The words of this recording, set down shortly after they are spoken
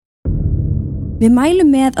Við mælum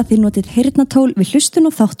með að þið notið heyrnartól við hlustun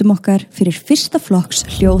og þáttum okkar fyrir fyrsta flokks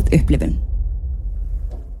hljóðupplifun.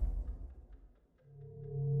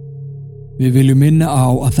 Við viljum minna á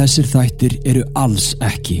að þessir þættir eru alls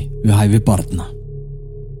ekki við hæfi barna.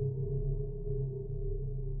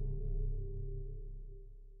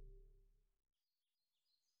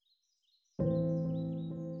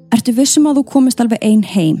 Ertu vissum að þú komist alveg ein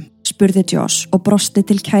heim? Spurði Josh og brosti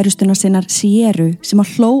til kærustuna sinnar Sierah sem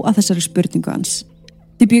að hló að þessari spurningu hans.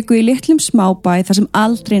 Þau bjuggu í litlum smábæ þar sem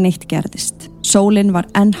aldrei neitt gerðist. Sólin var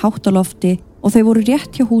enn hátt á lofti og þau voru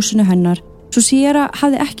rétt hjá húsinu hennar, svo Sierah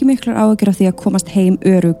hafði ekki miklar áhyggjur af því að komast heim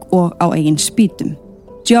örugg og á eigin spýtum.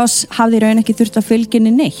 Josh hafði í raun ekki þurft að fylgja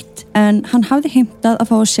henni neitt, en hann hafði heimtað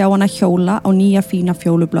að fá að sjá hana hjóla á nýja fína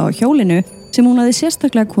fjólubláa hjólinu sem hún hafði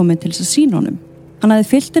sérstaklega komið til þess að sýna honum. Hann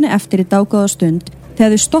hafði fylgt henni eftir í dágóða stund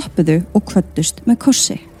þegar þau stoppuðu og kvöddust með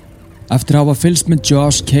kossi. Eftir að hafa fylgst með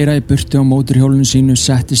Josh keyra í burtu á mótorhjólinu sínu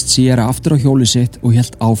settist Sierah aftur á hjólið sitt og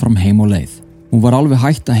hélt áfram heim á leið. Hún var alveg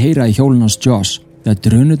hætt að heyra í hjólinu hans Josh þegar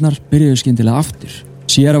drunurnar byrjuðu skyndilega aftur.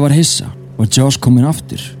 Sierah var hissa. Var Josh kominn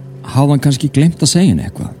aftur? Hafði hann kannski gleymt að segja henni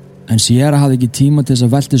eitthvað? En Sierah hafði ekki tíma til þess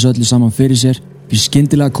að velta þessu öllu saman fyrir sér fyrir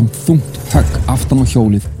skyndilega kom þungt högg aftan á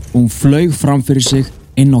hjólið og hún flaug fram fyrir sig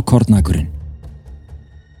inn á kornagurinn.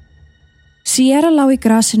 Sierah lá í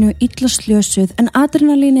grasinu illa slösuð en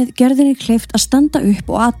adrenalínið gerði henni kleift að standa upp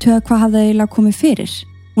og athuga hvað hafði eiginlega komið fyrir.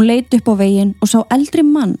 Hún leit upp á veginn og sá eldri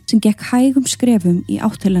mann sem gekk hægum skrefum í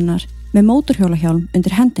átt til hennar með mótorhjólahjálm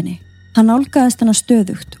undir hendinni. Hann nálgaðist hana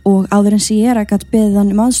stöðugt og áður en Sierah gat beðið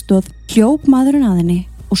hann aðstoð hljóp maðurinn að henni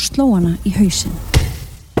og sló hana í hausinn.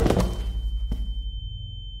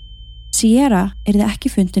 Sierah yrði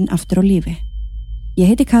ekki fundin aftur á lífi. Ég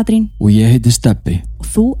heiti Katrín og ég heiti Stebbi og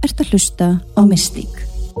þú ert að hlusta á Mystík.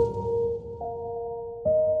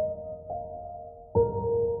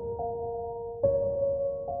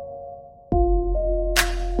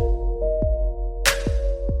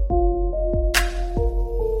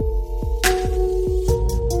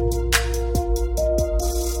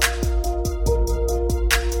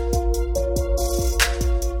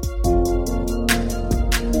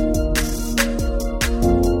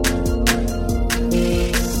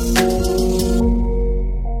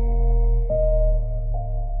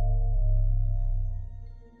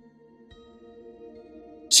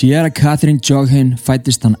 Sierah Catherine Joughin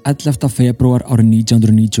fæddist hann 11. febrúar árið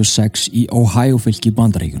 1996 í Ohio fylki í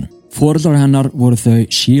Bandaríkjunum. Foreldrar hennar voru þau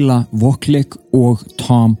Sheila Voklik og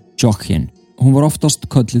Tom Joughin. Hún var oftast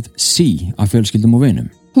kölluð C af fjölskyldum og vinum.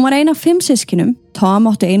 Hún var ein af 5 systkinum. Tom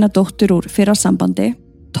átti eina dóttur úr fyrra sambandi.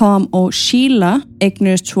 Tom og Sheila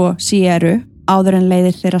eignuðust svo Sierah áður en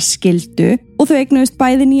leiðir þeirra skildu og þau eignuðust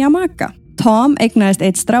bæði nýja maka. Tom eignaðist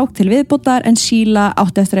 1 strák til viðbótar en Sheila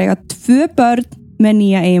átti eftir að eiga 2 börn með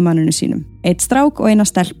nýja eiginmanninu sínum, 1 strák og 1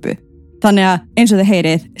 stelpu. Þannig að eins og þið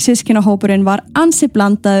heyrið, systkinahópurinn var ansi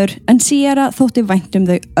blandaður en Sierah þótti vænt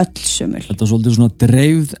þau öll sömul. Þetta var svolítið svona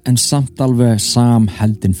dreifð en samt alveg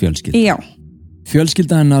samheldin fjölskylda. Já.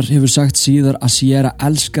 Fjölskylda hennar hefur sagt síðar að Sierah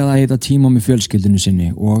elskaði að eyða tíma með fjölskyldinu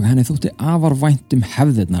sinni og henni þótti afar vænt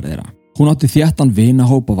hefðirnar þeirra. Hún átti þéttan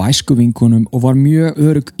vinahóp af æskuvinkonum og var mjög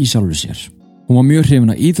örugg í sjálfri sér. Hún var mjög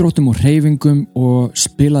hrifin af íþróttum og hreyfingum og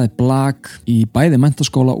spilaði blag í bæði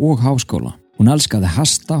menntaskóla og háskóla. Hún elskaði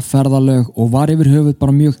hesta, ferðalög og var yfir höfuð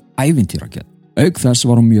bara mjög ævintýragjörn. Auk þess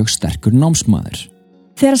var hún mjög sterkur námsmaður.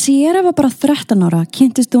 Þegar Sierah var bara 13 ára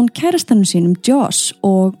kynntist hún kærastanum sínum Josh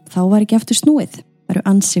og þá var ekki aftur snúið. Það eru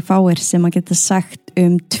ansi fáir sem að geta sagt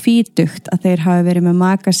tvítugt að þeir hafi verið með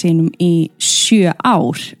maka sínum í 7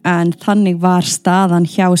 ár en þannig var staðan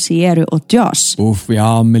hjá Sierah og Josh.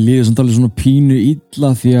 Já, mér líður samt alveg svona pínu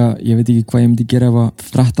illa því að ég veit ekki hvað ég myndi gera ef að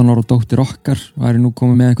 13 ára dóttir okkar væri nú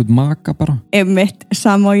komið með einhvern maka bara. Einmitt,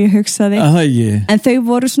 sama og ég hugsaði. En þau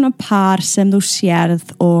voru svona par sem þú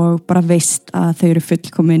sérð og bara veist að þau eru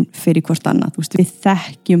fullkomin fyrir hvort annað. Þú veist, við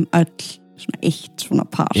þekkjum öll svona eitt svona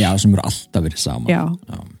par. Já, sem eru alltaf verið saman. Já.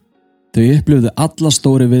 Þau upplifðu alla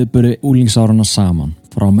stóri viðburði úlingsárana saman,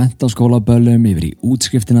 frá menntaskólaböllum yfir í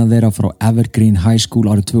útskriftina þeirra frá Evergreen High School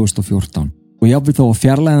árið 2014. Og jafnvel þó að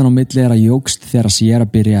fjarlæðan á milli þeirra jókst þegar Sierah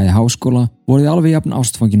byrjaði í háskóla, voru þið alveg jafn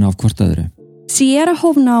ástfangin af hvort öðru. Sierah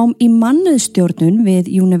hóf nám í mannauðsstjórnun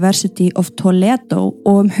við University of Toledo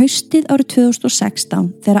og haustið árið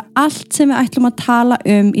 2016, þegar allt sem við ætlum að tala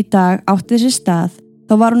í dag átti sér stað,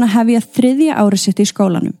 þá var hún að hefja 3. árið sitt í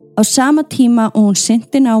skólanum. Á sama tíma og hún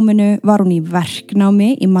sinnti náminu var hún í verknámi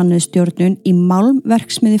í mannauðsstjórnun í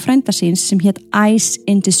málmverksmiðju frænda síns sem hét Ice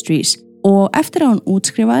Industries og eftir að hún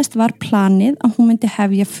útskrifaðist var planið að hún myndi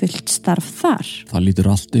hefja fullt starf þar. Það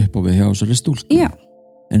lítur allt upp á við hjá þessari stúlku. Já.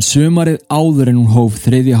 En sumarið áður en hún hóf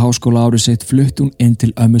 3. háskóla árið sitt flutti hún inn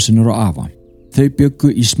til ömmu sinnar og afa. Þau bjuggu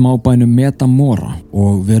í smábænum MORÐ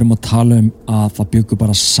og við erum að tala að það bjuggu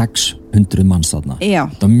bara 600 manns þarna. Já.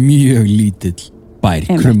 Það var mjög lítill bær,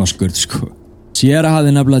 krummaskurð sko. Sierah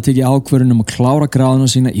hafði nefnilega tekið ákvörðun að klára gráðuna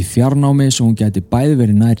sína í fjarnámi svo hún gæti bæði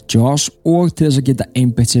verið nær Joss og til þess að geta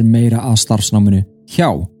einbeitt sér meira að starfsnáminu hjá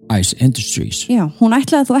Ice Industries. Já, hún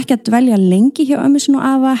ætlaði þó ekki að dvelja lengi hjá ömmu sinni og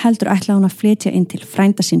afa, heldur ætlaði hún að flytja inn til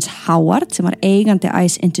frænda síns Howard sem var eigandi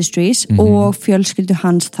Ice Industries og fjölskyldu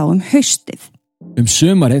hans þá haustið.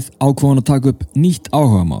 Sumarið ákvað hún að taka upp nýtt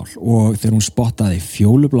áhugamál og þegar hún spottaði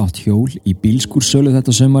fjólublátt hjól í bílskúrsölu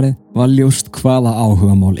þetta sumarið var ljóst hvaða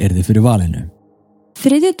áhugamál yrði fyrir valinu.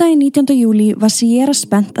 Þriðjudaginn 19. júlí var Sierah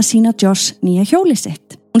spennt að sýna Joss nýja hjóli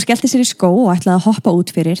sitt. Hún skellti sér í skó og ætlaði að hoppa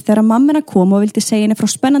út fyrir þegar mammina kom og vildi segja henni frá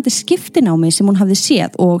spennandi skiptinámi sem hún hafði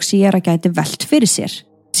séð og Sierah gæti velt fyrir sér.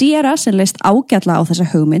 Sierah sem leist ágætla á þessa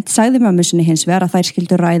hugmynd sagði mömmu sinni hins vegar að þær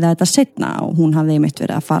skildu ræða þetta seinna og hún hafði einmitt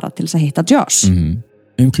verið að fara til þess að hitta Joss.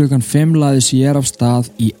 Klukkan 5 laði Sierah af stað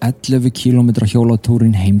í 11 km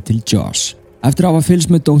hjólatúrin heim til Joss. Eftir að hafa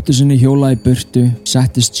fylgst með dóttur sinni hjóla í burtu,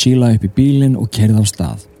 settist Sheila upp í bílinn og keyrði af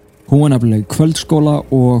stað. Hún var nefnilega í kvöldskóla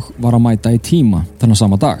og var að mæta í tíma þennan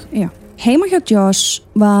sama dag. Já. Heima hjá Joss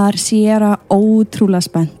var Sierah ótrúlega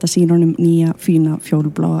spennt að sýna honum nýja fína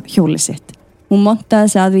fjólubláa hjóli sitt. Hún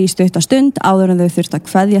montaði sig að því í stutta stund áður en þau þurfti að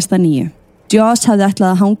kveðjast að nýju. Joss hafði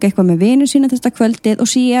ætlað að hanga eitthvað með vinu sína þetta kvöldið og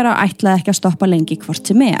Sierah ætlaði ekki að stoppa lengi hvort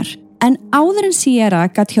sem er. En áður en Sierah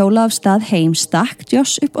gat hjólað af stað heim stakk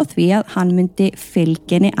Joss upp á því að hann myndi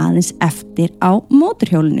fylginni aðeins eftir á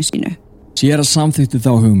mótorhjólinu sínu. Sierah samþykkti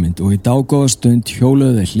þá hugmynd og í dágóða stund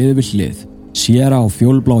hjóluðu þau hlið við hlið. Sierah á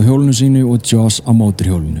fjólblá hjólinu sínu og Joss á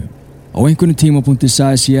mótorhjólinu. Á einhvern tímapunkti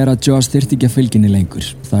sagði Sierah að Joss þyrfti ekki að fylginni lengur.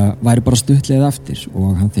 Það væri bara stuttleið eftir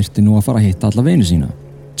og hann þyrfti nú að fara að hitta alla vini sína.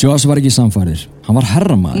 Joss var ekki samfærir. Hann var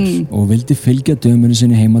herramaður og vildi fylgja dömunni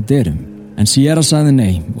sinni heima dyrum. En Sierah sagði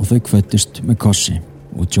nei og þau kvöddust með kossi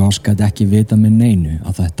og Joss gæti ekki vita með neinu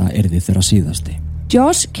að þetta yrði þeirra síðasti.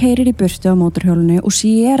 Joss keyrir í burtu á mótorhjólinu og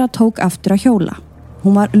Sierah tók aftur að hjóla.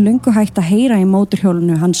 Hún var löngu hægt að heyra í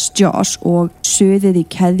mótorhjólinu hans Joss og suðið í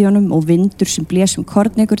keðjónum og vindur sem blés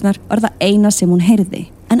kornegurnar var það eina sem hún heyrði.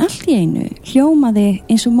 En allt í einu hljómaði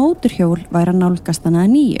eins og mótorhjól væri að nálgast hana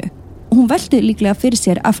að nýju. Og hún velti líklega fyrir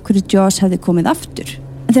sér af hverju Joss hefði komið aftur.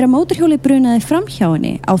 En þegar mótorhjóli brunaði fram hjá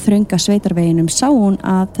henni á þrönga sveitarveginum sá hún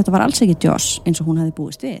að þetta var alls ekki Joss eins og hún hefði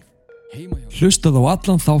búist við. Hlustað á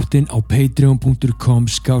allan þáttinn á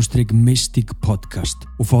patreon.com/mystic podcast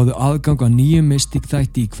og fáðu aðgang að nýju Mystic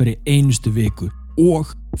þætti í hverju einustu viku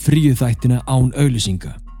og fríu þættina án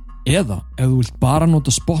auglýsinga. Eða ef þú vilt bara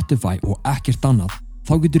nota Spotify og ekkert annað,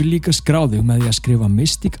 þá getur líka skráðið með því að skrifa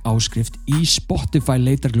Mystic áskrift í Spotify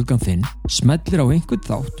leitargluggan þinn, smellir á einhvern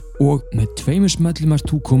þátt og með 2 smellum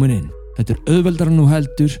ert þú komin inn. Þetta er auðveldara nú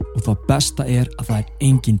heldur og það besta er að það er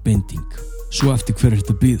engin binding. Svo eftir hver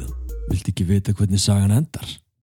ert að bíða? Viltu ekki vita hvernig sagan endar?